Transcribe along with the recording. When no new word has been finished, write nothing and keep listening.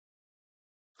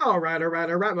All right.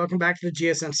 Welcome back to the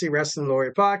GSMC Wrestling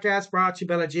Laureate Podcast, brought to you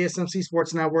by the GSMC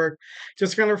Sports Network.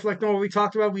 Just kind of reflect on what we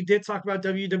talked about. We did talk about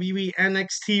WWE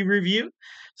NXT review,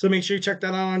 so make sure you check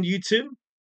that out on YouTube.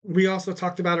 We also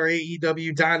talked about our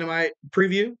AEW Dynamite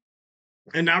preview.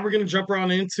 And now we're going to jump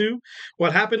around into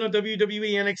what happened on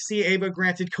WWE NXT. Ava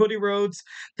granted Cody Rhodes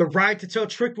the right to tell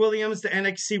Trick Williams, the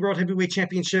NXT World Heavyweight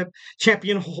Championship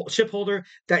holder,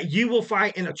 that you will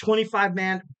fight in a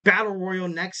 25-man battle royal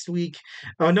next week.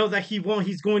 Know that he won't.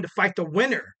 He's going to fight the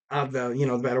winner of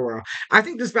the battle royal. I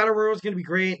think this battle royal is going to be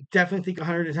great. Definitely think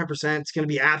 110%. It's going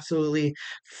to be absolutely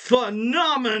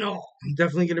phenomenal.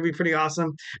 Definitely going to be pretty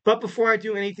awesome. But before I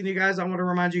do anything, you guys, I want to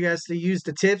remind you guys to use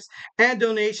the tips and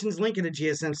donations link in the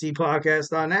GSMC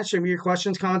podcast. Show me your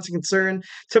questions, comments, and concern.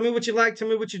 Tell me what you like. Tell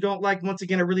me what you don't like. Once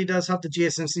again, it really does help the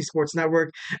GSMC Sports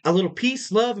Network. A little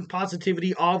peace, love, and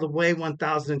positivity all the way,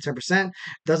 1,010%.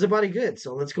 Does a body good.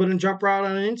 So let's go ahead and jump right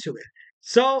on into it.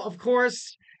 So, of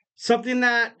course, something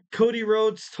that Cody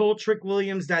Rhodes told Trick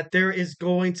Williams that there is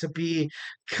going to be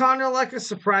kind of like a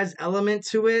surprise element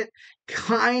to it.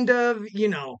 Kind of,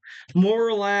 more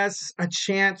or less a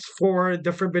chance for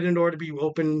the Forbidden Door to be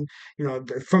open,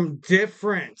 from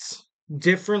different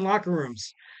locker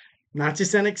rooms, not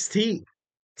just NXT,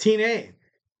 TNA.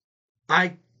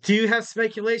 I do have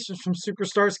speculations from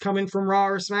superstars coming from Raw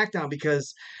or SmackDown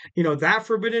because, that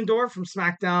Forbidden Door from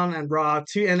SmackDown and Raw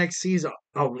to NXT is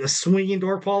a swinging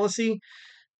door policy.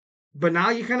 But now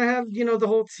you kind of have, the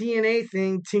whole TNA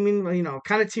thing teaming with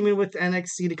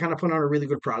NXT to kind of put on a really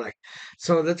good product.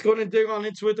 So let's go and dig on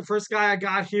into it. The first guy I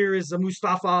got here is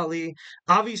Mustafa Ali.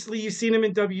 Obviously, you've seen him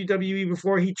in WWE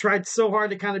before. He tried so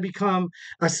hard to kind of become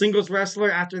a singles wrestler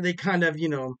after they kind of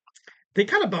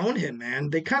boned him, man.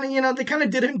 They kind of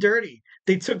did him dirty.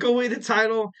 They took away the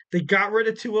title. They got rid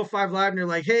of 205 Live, and they're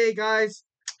like, hey, guys,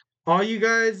 all you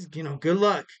guys, good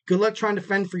luck. Good luck trying to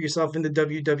fend for yourself in the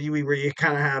WWE where you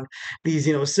kind of have these,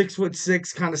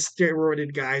 6'6" kind of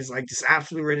steroided guys, like just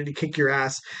absolutely ready to kick your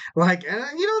ass. Like,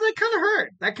 that kind of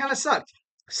hurt. That kind of sucked.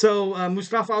 So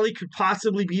Mustafa Ali could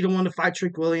possibly be the one to fight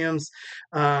Trick Williams.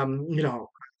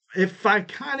 If I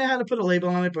kind of had to put a label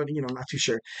on it, but, not too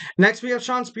sure. Next, we have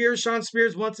Shawn Spears. Shawn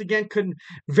Spears, once again, could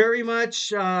very much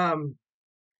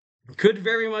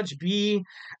be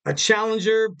a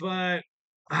challenger, but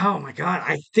oh my God,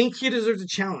 I think he deserves a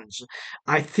challenge.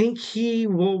 I think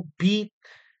he'll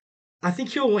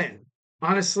win.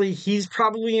 Honestly, he's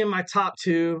probably in my top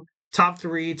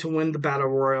three to win the Battle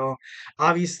Royal.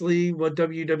 Obviously, what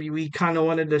WWE kind of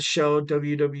wanted to show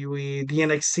WWE, the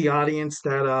NXT audience,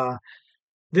 that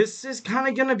this is kind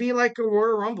of going to be like a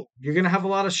Royal Rumble. You're going to have a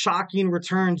lot of shocking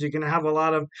returns. You're going to have a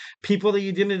lot of people that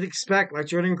you didn't expect, like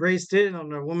Jordan Grace did on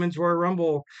the Women's Royal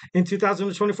Rumble in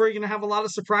 2024. You're going to have a lot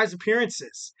of surprise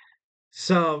appearances.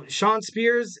 So Shawn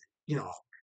Spears,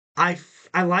 I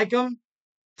like him.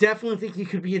 Definitely think he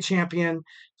could be a champion.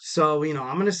 So,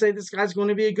 I'm going to say this guy's going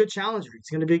to be a good challenger. He's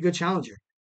going to be a good challenger.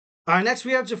 Next,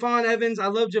 we have Javon Evans. I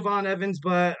love Javon Evans,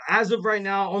 but as of right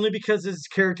now, only because of his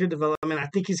character development, I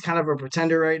think he's kind of a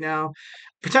pretender right now.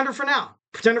 Pretender for now,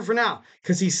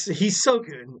 because he's so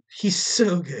good. He's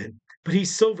so good, but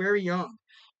he's so very young.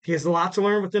 He has a lot to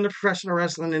learn within the professional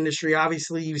wrestling industry.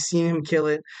 Obviously, you've seen him kill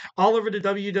it all over the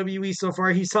WWE so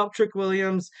far. He's helped Trick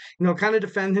Williams, kind of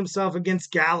defend himself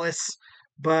against Gallus.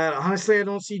 But honestly, I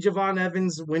don't see Javon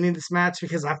Evans winning this match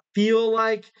because I feel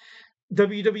like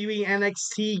WWE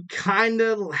NXT kind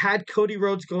of had Cody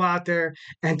Rhodes go out there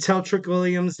and tell Trick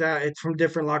Williams that it's from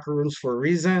different locker rooms for a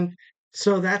reason.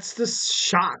 So that's the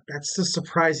shock. That's the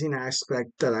surprising aspect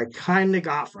that I kind of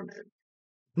got from it.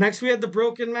 Next, we have the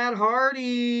Broken Matt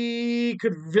Hardy.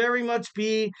 Could very much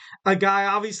be a guy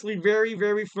obviously very,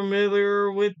 very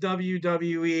familiar with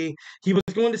WWE. He was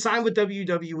going to sign with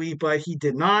WWE, but he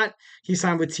did not. He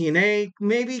signed with TNA.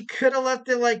 Maybe could have left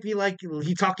it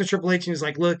he talked to Triple H and he's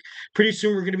like, look, pretty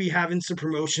soon we're going to be having some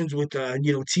promotions with,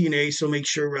 TNA, so make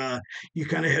sure you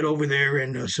kind of head over there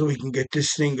and so we can get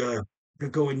this thing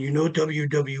going,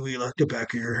 WWE like the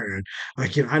back of your hand.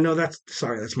 I know that's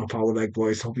my Paula Beck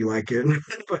voice. Hope you like it.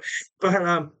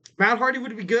 but Matt Hardy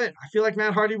would be good. I feel like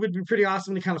Matt Hardy would be pretty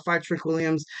awesome to kind of fight Trick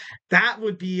Williams. That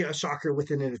would be a shocker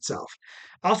within it itself.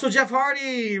 Also, Jeff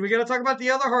Hardy. We got to talk about the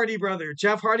other Hardy brother.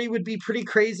 Jeff Hardy would be pretty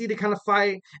crazy to kind of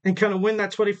fight and kind of win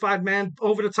that 25-man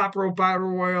over the top rope battle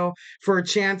royal for a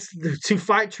chance to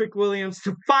fight Trick Williams.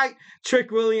 At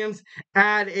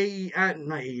WWE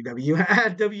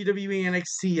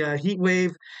NXT Heat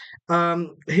Wave.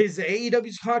 His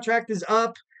AEW's contract is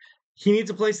up. He needs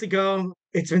a place to go.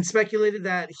 It's been speculated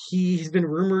that he's been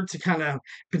rumored to kind of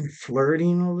been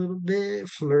flirting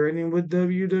with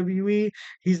WWE.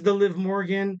 He's the Liv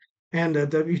Morgan. and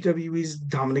WWE's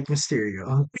Dominic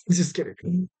Mysterio. Just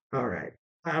kidding. All right.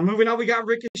 Moving on, we got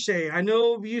Ricochet. I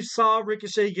know you saw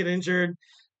Ricochet get injured.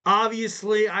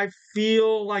 Obviously, I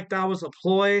feel like that was a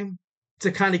ploy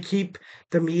to kind of keep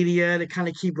the media, to kind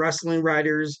of keep wrestling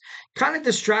writers kind of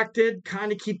distracted,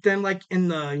 kind of keep them like in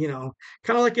the,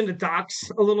 kind of like in the docks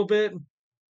a little bit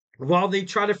while they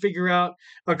try to figure out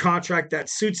a contract that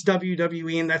suits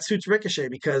WWE and that suits Ricochet.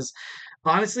 Because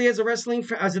honestly, as a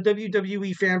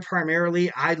WWE fan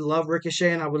primarily, I love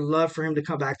Ricochet and I would love for him to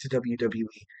come back to WWE.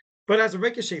 But as a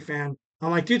Ricochet fan,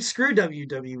 I'm like, dude, screw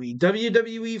WWE.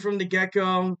 WWE from the get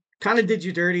go kind of did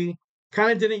you dirty,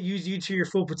 kind of didn't use you to your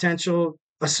full potential.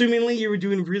 Assumingly, you were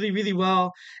doing really, really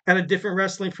well at a different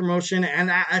wrestling promotion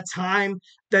and at a time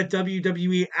that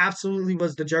WWE absolutely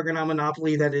was the juggernaut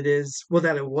monopoly that it is, well,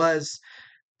 that it was.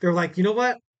 They're like, you know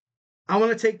what? I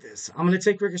want to take this. I'm going to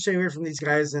take Ricochet away from these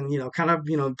guys and, kind of,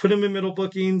 put them in middle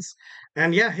bookings.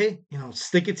 And yeah, hey,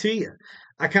 stick it to you.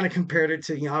 I kind of compared it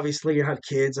to, obviously you had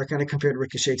kids. I kind of compared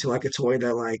Ricochet to like a toy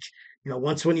that like,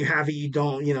 once when you have it, you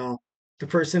don't, the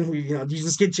person who, you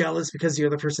just get jealous because the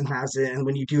other person has it. And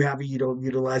when you do have it, you don't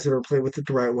utilize it or play with it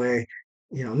the right way.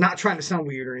 Not trying to sound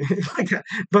weird or anything like that.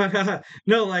 But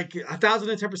no, like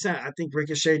 1,010%, I think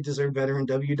Ricochet deserved better in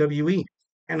WWE.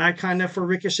 And I kind of, for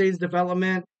Ricochet's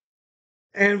development,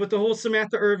 and with the whole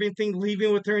Samantha Irving thing,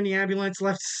 leaving with her in the ambulance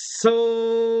left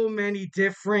so many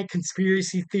different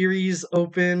conspiracy theories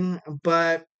open.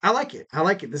 But I like it. I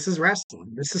like it. This is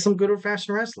wrestling. This is some good old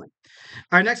fashioned wrestling.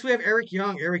 All right, next we have Eric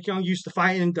Young. Eric Young used to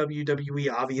fight in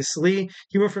WWE, obviously.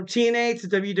 He went from TNA to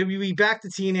WWE, back to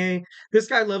TNA. This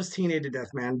guy loves TNA to death,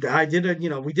 man.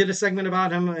 We did a segment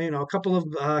about him, a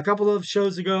couple of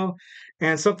shows ago,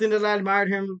 and something that I admired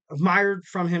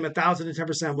from him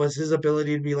 1,010% was his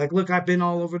ability to be like, look, I've been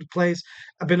all over the place.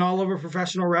 I've been all over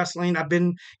professional wrestling. I've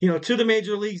been, to the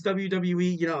major leagues,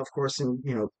 WWE, of course,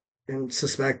 in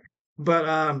suspect,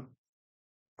 but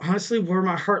honestly, where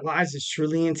my heart lies is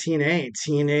truly in TNA.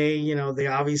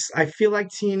 TNA, I feel like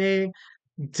TNA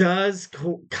does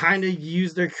kind of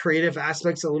use their creative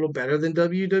aspects a little better than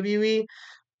WWE,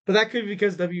 but that could be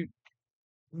because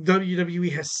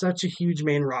WWE has such a huge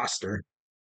main roster.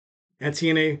 And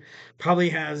TNA probably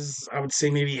has, I would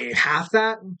say, maybe half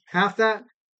that.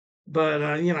 But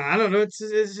I don't know.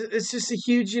 It's just a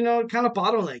huge, kind of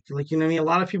bottleneck. Like, what I mean, a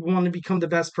lot of people want to become the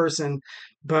best person,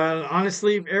 but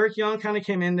honestly, if Eric Young kind of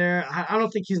came in there, I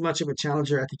don't think he's much of a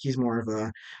challenger. I think he's more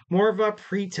of a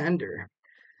pretender.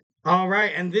 All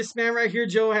right, and this man right here,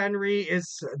 Joe Henry,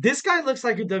 this guy looks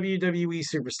like a WWE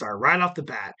superstar right off the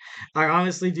bat. I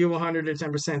honestly do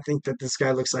 110% think that this guy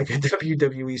looks like a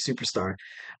WWE superstar.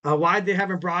 Why they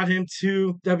haven't brought him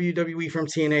to WWE from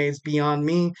TNA is beyond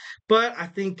me, but I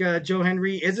think Joe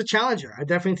Henry is a challenger. I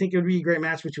definitely think it would be a great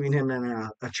match between him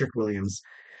and Trick Williams.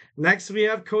 Next, we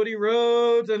have Cody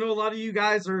Rhodes. I know a lot of you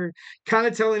guys are kind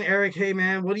of telling Eric, hey,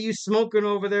 man, what are you smoking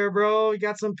over there, bro? You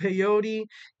got some peyote?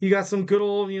 You got some good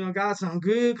old, got some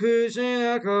good cushion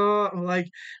alcohol. Like,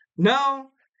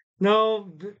 no,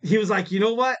 no. He was like, you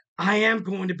know what? I am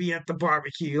going to be at the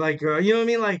barbecue. Like, you know what I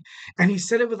mean? Like, and he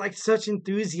said it with like such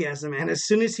enthusiasm. And as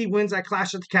soon as he wins that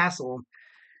Clash at the Castle,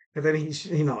 and then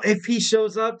if he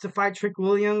shows up to fight Trick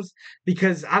Williams,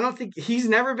 because I don't think he's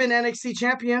never been NXT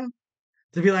champion,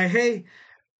 to be like, hey,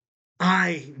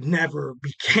 I never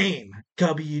became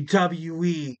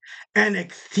WWE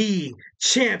NXT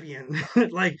champion.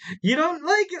 Like, you don't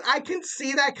like it. I can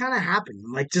see that kind of happening.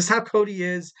 Like, just how Cody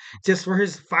is, just for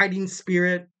his fighting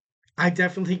spirit. I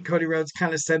definitely think Cody Rhodes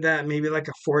kind of said that, maybe like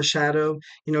a foreshadow,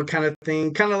 kind of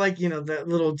thing. Kind of like, that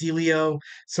little dealio.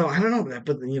 So I don't know that,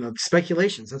 but,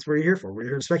 speculations. That's what we're here for. We're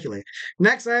here to speculate.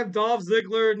 Next, I have Dolph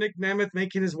Ziggler, Nick Nemeth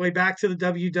making his way back to the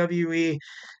WWE.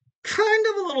 Kind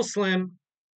of a little slim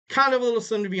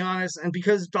to be honest. And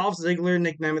because Dolph Ziggler,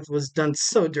 Nick Nemeth was done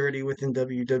so dirty within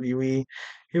WWE,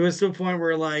 it was to a point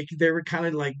where like they were kind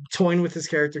of like toying with his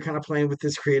character, kind of playing with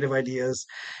his creative ideas.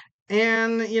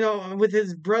 And with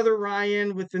his brother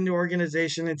Ryan within the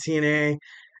organization at TNA,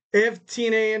 if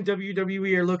TNA and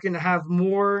WWE are looking to have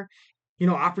more,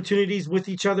 opportunities with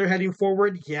each other heading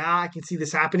forward, yeah, I can see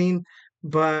this happening.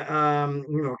 But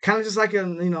kind of just like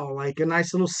like a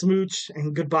nice little smooch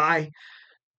and goodbye.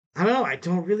 I don't know. I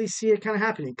don't really see it kind of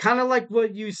happening. Kind of like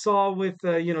what you saw with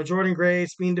Jordan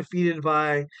Grace being defeated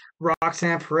by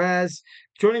Roxanne Perez.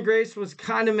 Jordan Grace was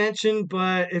kind of mentioned,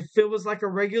 but if it was like a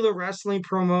regular wrestling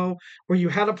promo where you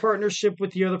had a partnership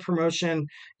with the other promotion,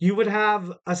 you would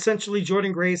have essentially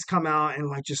Jordan Grace come out and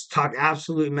like just talk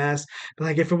absolute mess. But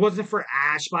like if it wasn't for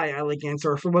Ash by Elegance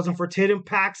or if it wasn't for Tatum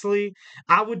Paxley,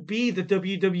 I would be the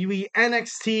WWE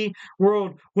NXT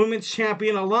World Women's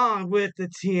Champion along with the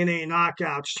TNA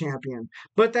Knockouts Champion.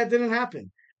 But that didn't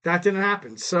happen. That didn't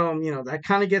happen. So, that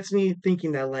kind of gets me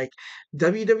thinking that like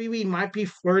WWE might be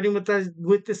flirting with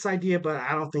this idea, but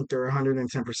I don't think they're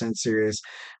 110% serious.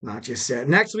 Not just yet.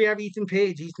 Next, we have Ethan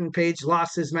Page. Ethan Page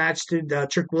lost his match to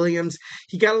Trick Williams.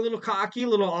 He got a little cocky, a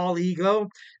little all ego,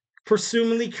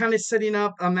 presumably kind of setting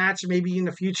up a match maybe in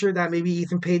the future that maybe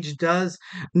Ethan Page does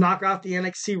knock out the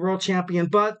NXT World Champion.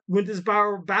 But with this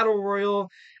battle royal,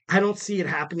 I don't see it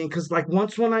happening because like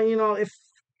once when if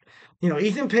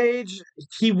Ethan Page,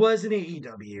 he was in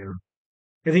AEW.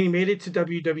 And then he made it to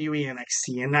WWE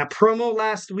NXT. And that promo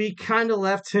last week kind of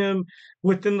left him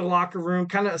within the locker room,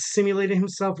 kind of assimilated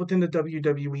himself within the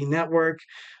WWE network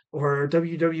or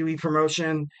WWE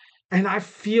promotion. And I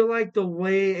feel like the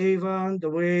way Avon, the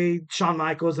way Shawn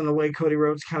Michaels, and the way Cody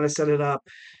Rhodes kind of set it up,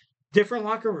 different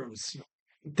locker rooms.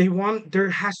 There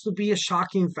has to be a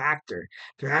shocking factor.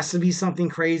 There has to be something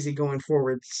crazy going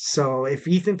forward. So if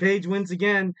Ethan Page wins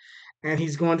again and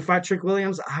he's going to fight Trick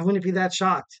Williams, I wouldn't be that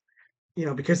shocked.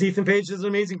 Because Ethan Page is an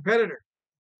amazing competitor.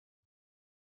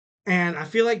 And I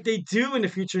feel like they do in the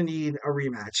future need a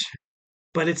rematch.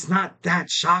 But it's not that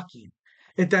shocking,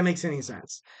 if that makes any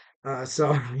sense.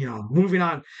 Moving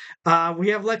on. We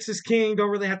have Lexis King. Don't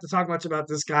really have to talk much about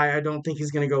this guy. I don't think he's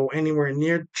going to go anywhere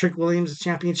near Trick Williams'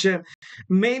 championship.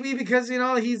 Maybe because,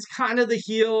 he's kind of the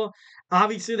heel.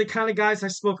 Obviously, the kind of guys I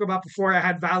spoke about before, I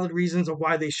had valid reasons of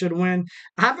why they should win.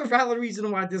 I have a valid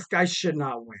reason why this guy should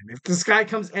not win. If this guy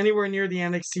comes anywhere near the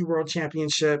NXT World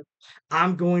Championship,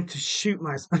 I'm going to shoot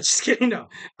myself. I'm just kidding. No,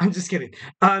 I'm just kidding.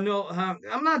 I'm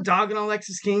not dogging on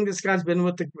Lexis King. This guy's been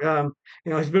with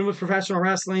he's been with professional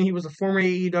wrestling. He was a former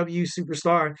AEW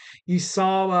superstar. You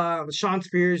saw Shawn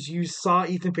Spears, you saw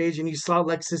Ethan Page, and you saw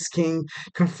Lexis King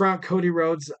confront Cody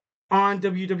Rhodes on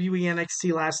WWE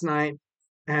NXT last night.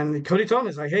 And Cody told him,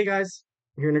 he's like, hey, guys,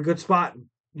 you're in a good spot.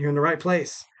 You're in the right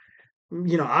place.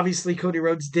 Obviously, Cody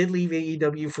Rhodes did leave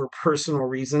AEW for personal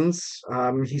reasons.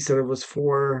 He said it was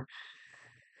for...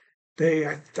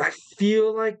 I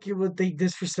feel like they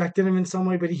disrespected him in some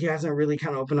way, but he hasn't really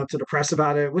kind of opened up to the press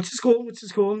about it, which is cool.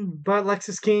 But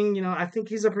Lexis King, I think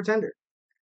he's a pretender.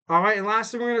 All right, and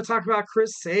lastly, we're going to talk about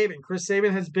Chris Sabin. Chris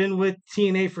Sabin has been with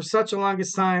TNA for such a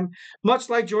longest time, much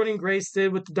like Jordan Grace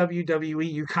did with the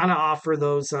WWE. You kind of offer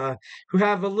those who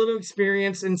have a little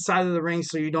experience inside of the ring,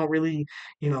 so you don't really,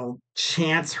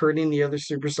 chance hurting the other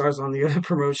superstars on the other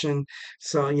promotion.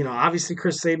 So, obviously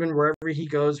Chris Sabin, wherever he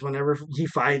goes, whenever he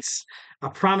fights, a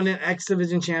prominent X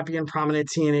Division champion, prominent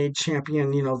TNA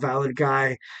champion, valid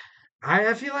guy.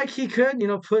 I feel like he could,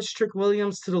 push Trick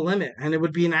Williams to the limit, and it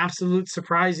would be an absolute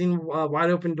surprising, wide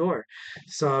open door.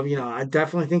 So, I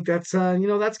definitely think that's,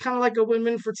 that's kind of like a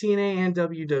win-win for TNA and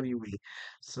WWE.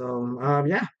 So,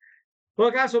 yeah. Well,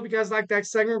 guys, hope you guys like that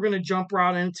segment. We're going to jump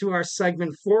right into our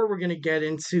segment 4. We're going to get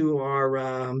into our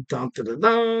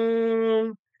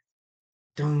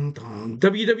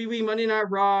WWE Monday Night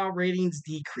Raw ratings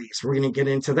decrease. We're going to get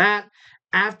into that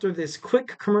after this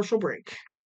quick commercial break.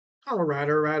 All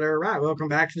right. Welcome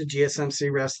back to the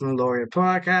GSMC Wrestling Laureate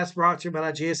Podcast, brought to you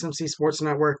by the GSMC Sports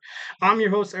Network. I'm your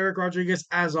host, Eric Rodriguez,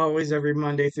 as always, every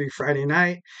Monday through Friday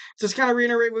night. Just kind of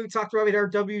reiterate what we talked about with our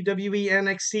WWE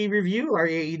NXT review, our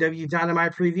AEW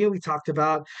Dynamite preview. We talked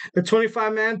about the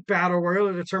 25-man Battle Royal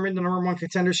to determine the number one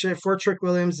contendership for Trick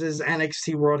Williams'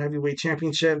 NXT World Heavyweight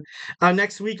Championship.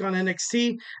 Next week on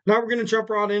NXT, now we're going to jump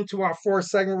right into our fourth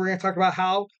segment. We're going to talk about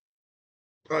how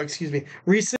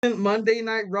recent Monday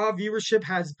Night Raw viewership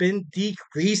has been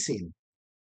decreasing.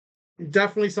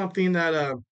 Definitely something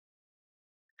that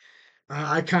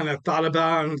I kind of thought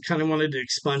about and kind of wanted to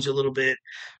expunge a little bit.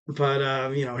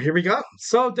 But, here we go.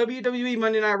 So WWE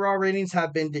Monday Night Raw ratings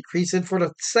have been decreasing for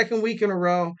the second week in a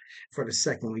row.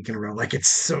 Like it's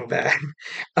so bad.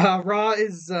 Raw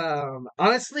is,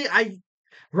 honestly,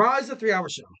 Raw is a 3-hour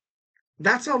show.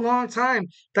 That's a long time.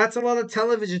 That's a lot of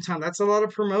television time. That's a lot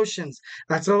of promotions.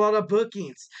 That's a lot of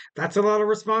bookings. That's a lot of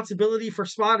responsibility for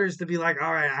spotters to be like,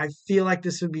 all right, I feel like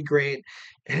this would be great.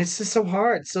 And it's just so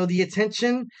hard. So the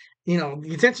attention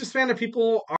span of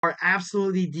people are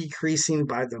absolutely decreasing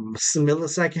by the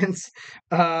milliseconds.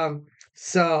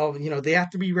 They have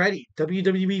to be ready.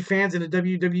 WWE fans in the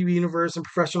WWE universe and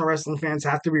professional wrestling fans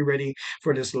have to be ready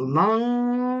for this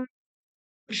long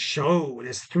show,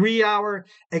 this 3-hour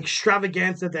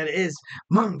extravaganza that is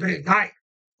Monday Night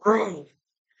Raw.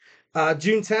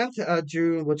 June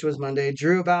 10th, which was Monday,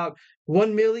 drew about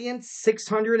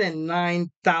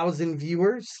 1,609,000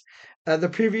 viewers. The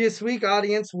previous week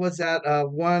audience was at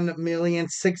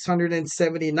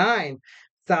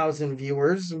 1,679,000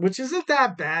 viewers, which isn't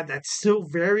that bad. That's still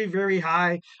very, very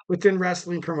high within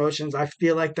wrestling promotions. I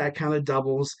feel like that kind of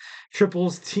doubles,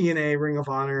 triples TNA, Ring of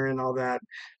Honor, and all that.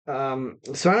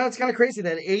 So I know it's kind of crazy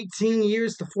that 18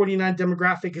 years to 49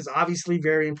 demographic is obviously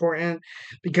very important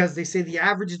because they say the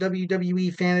average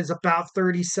WWE fan is about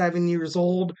 37 years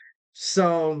old.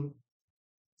 So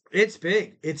it's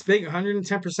big. It's big,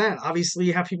 110%. Obviously,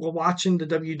 you have people watching the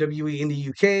WWE in the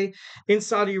UK, in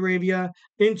Saudi Arabia,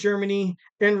 in Germany,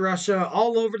 in Russia,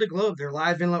 all over the globe. They're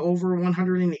live in like over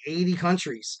 180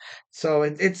 countries. So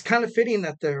it's kind of fitting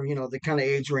that they're, the kind of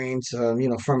age range,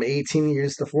 from 18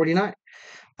 years to 49.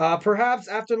 Perhaps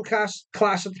after the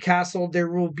Clash at the Castle,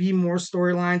 there will be more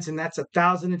storylines, and that's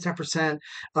 1,010%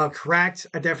 correct.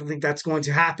 I definitely think that's going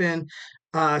to happen.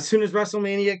 As soon as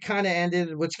WrestleMania kind of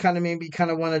ended, which kind of made me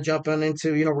kind of want to jump on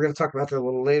into, we're going to talk about that a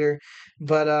little later.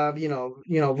 But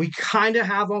we kind of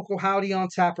have Uncle Howdy on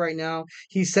tap right now.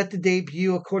 He's set to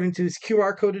debut according to his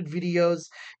QR coded videos,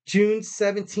 June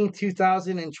 17th,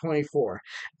 2024.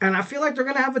 And I feel like they're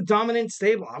going to have a dominant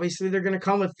stable. Obviously, they're going to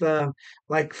come with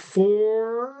like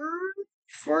four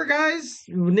guys,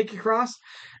 Nikki Cross.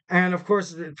 And of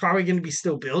course, it's probably going to be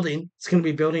still building. It's going to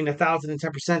be building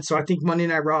 1,010%. So I think Monday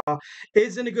Night Raw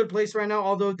is in a good place right now,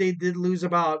 although they did lose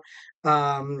about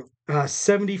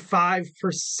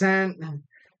 75%.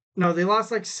 No, they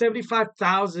lost like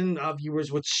 75,000 viewers,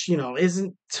 which,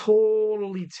 isn't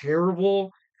totally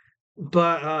terrible.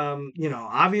 But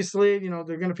obviously,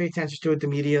 they're gonna pay attention to it. The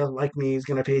media, like me, is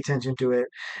gonna pay attention to it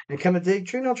and kind of dig,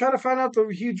 try to find out the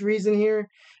huge reason here.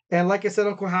 And like I said,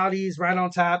 Uncle Howdy's right on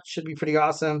tap. Should be pretty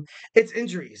awesome. It's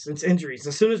injuries. It's injuries.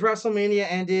 As soon as WrestleMania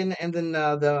ended and then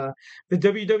the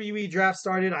WWE draft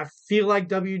started, I feel like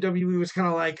WWE was kind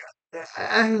of like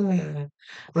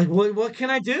what can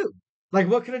I do? Like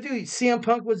what can I do? CM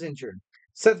Punk was injured.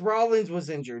 Seth Rollins was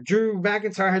injured. Drew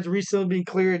McIntyre has recently been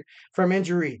cleared from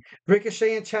injury.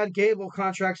 Ricochet and Chad Gable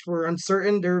contracts were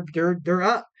uncertain. They're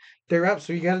up. They're up.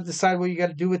 So you got to decide what you got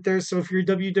to do with theirs. So if you're a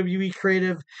WWE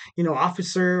creative,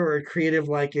 officer or a creative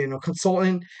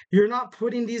consultant, you're not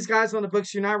putting these guys on the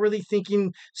books. You're not really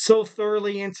thinking so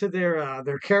thoroughly into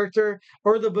their character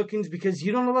or the bookings because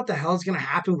you don't know what the hell is going to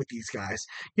happen with these guys.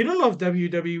 You don't know if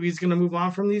WWE is going to move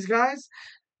on from these guys.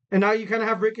 And now you kind of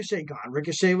have Ricochet gone.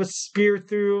 Ricochet was speared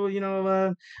through,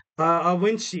 a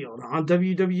windshield on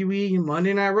WWE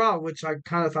Monday Night Raw, which I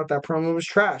kind of thought that promo was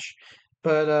trash.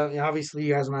 But obviously,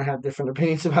 you guys might have different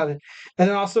opinions about it. And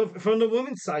then also from the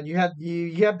women's side, you have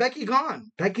Becky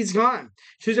gone. Becky's gone.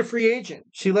 She's a free agent.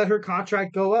 She let her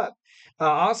contract go up.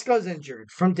 Asuka's injured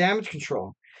from Damage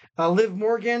Control. Liv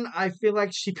Morgan, I feel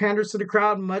like she panders to the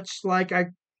crowd, much like I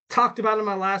talked about in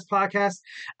my last podcast.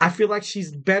 I feel like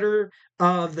she's better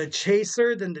the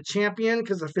chaser than the champion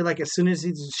because I feel like as soon as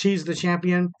she's the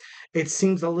champion, it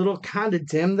seems a little kind of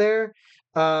dim there.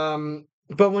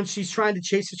 But when she's trying to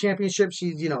chase the championship,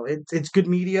 she's it's good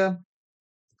media,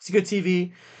 it's good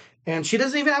TV, and she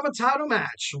doesn't even have a title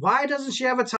match. Why doesn't she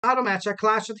have a title match at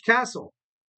Clash at the Castle?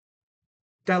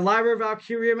 That Lyra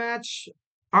Valkyria match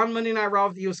on Monday Night Raw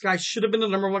with the Io Sky should have been the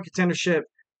number one contendership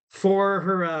for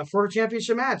her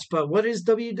championship match. But what is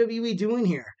WWE doing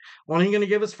here? Only going to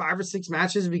give us 5 or 6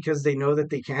 matches because they know that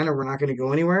they can and we're not going to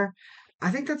go anywhere? I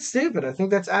think that's stupid. I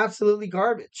think that's absolutely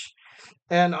garbage.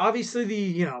 And obviously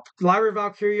the, Lyra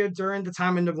Valkyria during the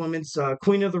time in the women's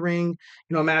Queen of the Ring,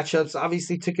 matchups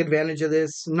obviously took advantage of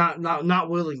this, not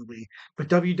willingly. But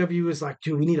WWE was like,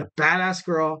 dude, we need a badass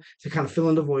girl to kind of fill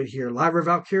in the void here. Lyra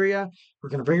Valkyria, we're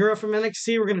going to bring her up from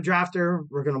NXT. We're going to draft her.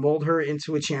 We're going to mold her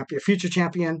into a future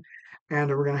champion. And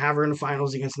we're going to have her in the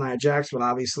finals against Nia Jax. But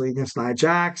obviously against Nia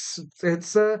Jax,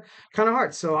 it's kind of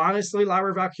hard. So honestly,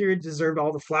 Lyra Valkyria deserved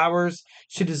all the flowers.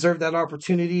 She deserved that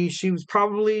opportunity. She was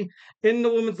probably in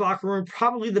the women's locker room,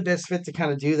 probably the best fit to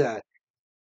kind of do that.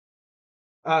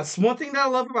 So one thing that I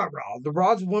love about Raw, the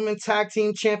Raw's Women's Tag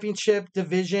Team Championship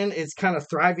division is kind of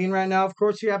thriving right now. Of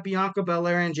course, you have Bianca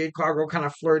Belair and Jade Cargill kind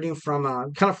of floating from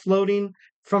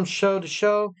show to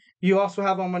show. You also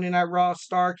have on Monday Night Raw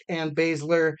Stark and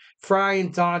Baszler, Fry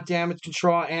and Dawn, Damage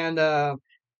Control, and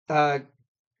Tiana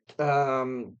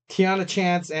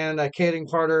Chance and Kaden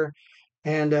Carter.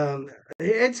 And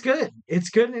it's good. It's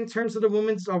good in terms of the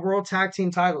women's World Tag Team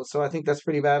titles. So I think that's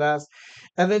pretty badass.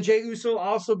 And then Jey Uso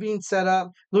also being set up.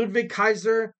 Ludwig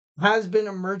Kaiser has been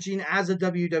emerging as a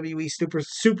WWE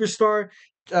superstar,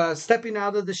 stepping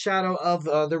out of the shadow of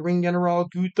the ring general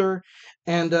Gunther.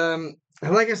 And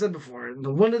like I said before,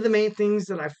 one of the main things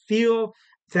that I feel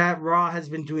that Raw has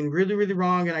been doing really, really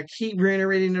wrong, and I keep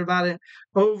reiterating about it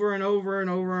over and over and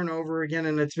over and over again,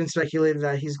 and it's been speculated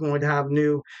that he's going to have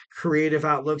new creative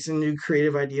outlooks and new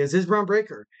creative ideas, is Braun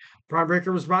Breaker. Braun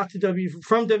Breaker was brought to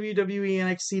from WWE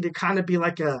NXT to kind of be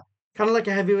like a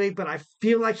heavyweight, but I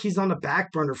feel like he's on the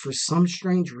back burner for some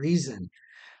strange reason.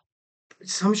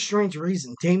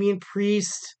 Damian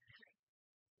Priest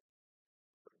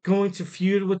going to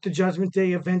feud with the Judgment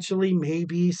Day eventually.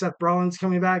 Maybe Seth Rollins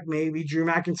coming back. Maybe Drew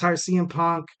McIntyre, CM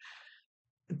Punk.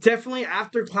 Definitely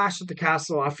after Clash at the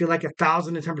Castle, I feel like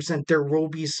 1,010% there will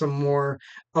be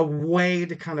a way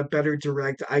to kind of better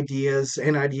direct ideas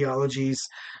and ideologies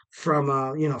from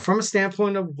a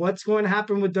standpoint of what's going to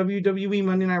happen with WWE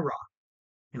Monday Night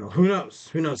Raw. Who knows?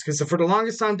 Because for the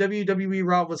longest time, WWE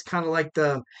Raw was kind of like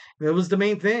it was the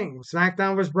main thing.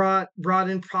 SmackDown was brought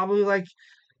in probably like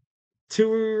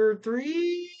 2 or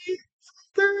 3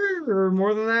 or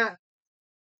more than that.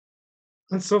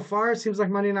 And so far, it seems like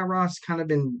Monday Night Raw has kind of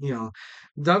been,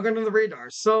 dug under the radar.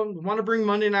 So, want to bring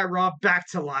Monday Night Raw back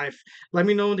to life. Let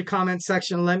me know in the comment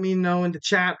section. Let me know in the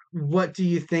chat. What do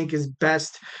you think is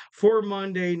best for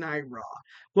Monday Night Raw?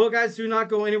 Well, guys, do not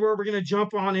go anywhere. We're going to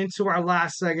jump on into our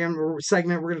last segment. We're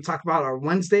going to talk about our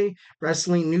Wednesday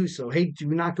wrestling news. So, hey, do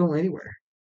not go anywhere.